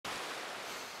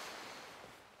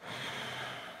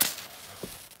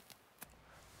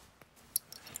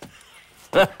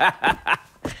What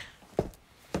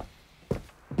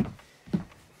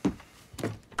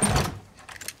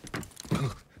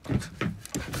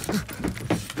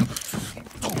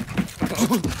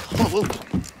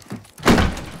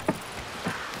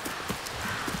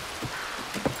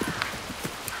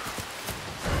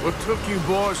took you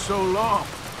boys so long?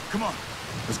 Come on,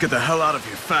 let's get the hell out of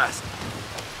here fast.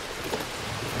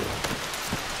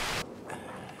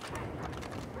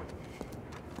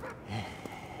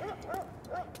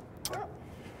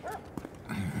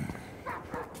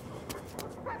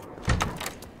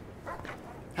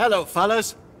 Hello,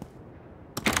 fellas.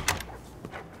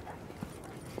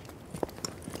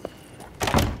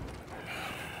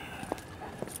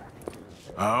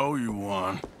 I owe you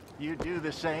one. You do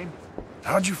the same?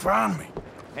 How'd you find me?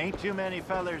 Ain't too many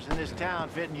fellers in this town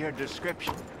fitting your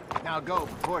description. Now go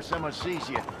before someone sees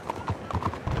you.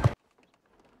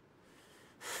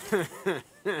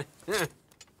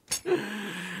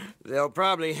 They'll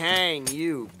probably hang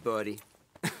you, buddy.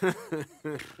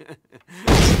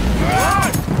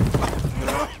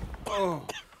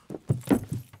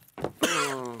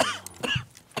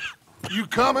 You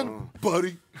coming,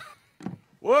 buddy?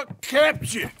 What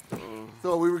kept you?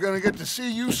 Thought we were gonna get to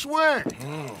see you swing.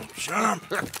 Shut up.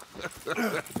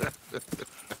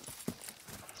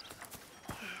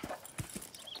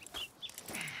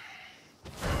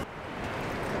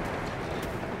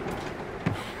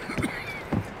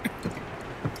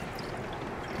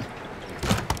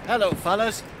 Hello,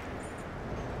 fellas.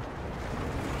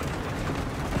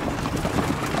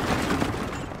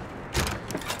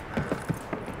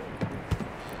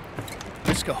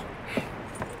 Let's go.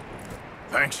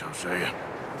 Thanks, Hosea.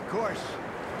 Of course.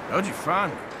 How'd you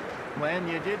find me? When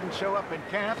you didn't show up in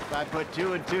camp, I put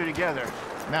 2 and 2 together.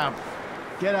 Now,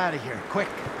 get out of here, quick.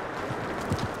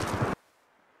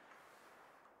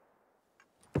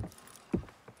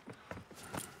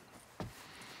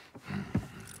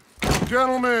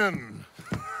 Gentlemen,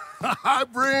 I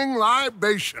bring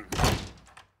libation.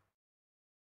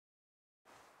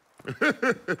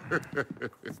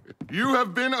 You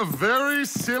have been a very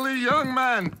silly young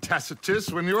man, Tacitus.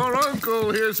 When your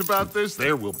uncle hears about this,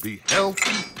 there will be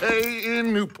healthy pay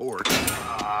in Newport.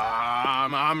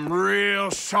 I'm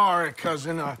real sorry,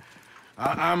 cousin.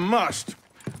 I must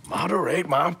moderate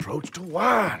my approach to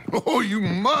wine. Oh, you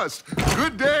must.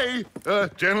 Good day,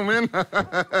 gentlemen.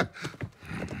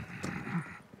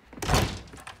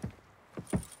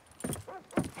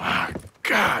 My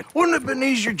God, wouldn't it have been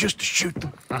easier just to shoot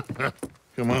them?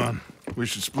 Come on, we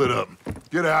should split up.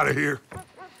 Get out of here.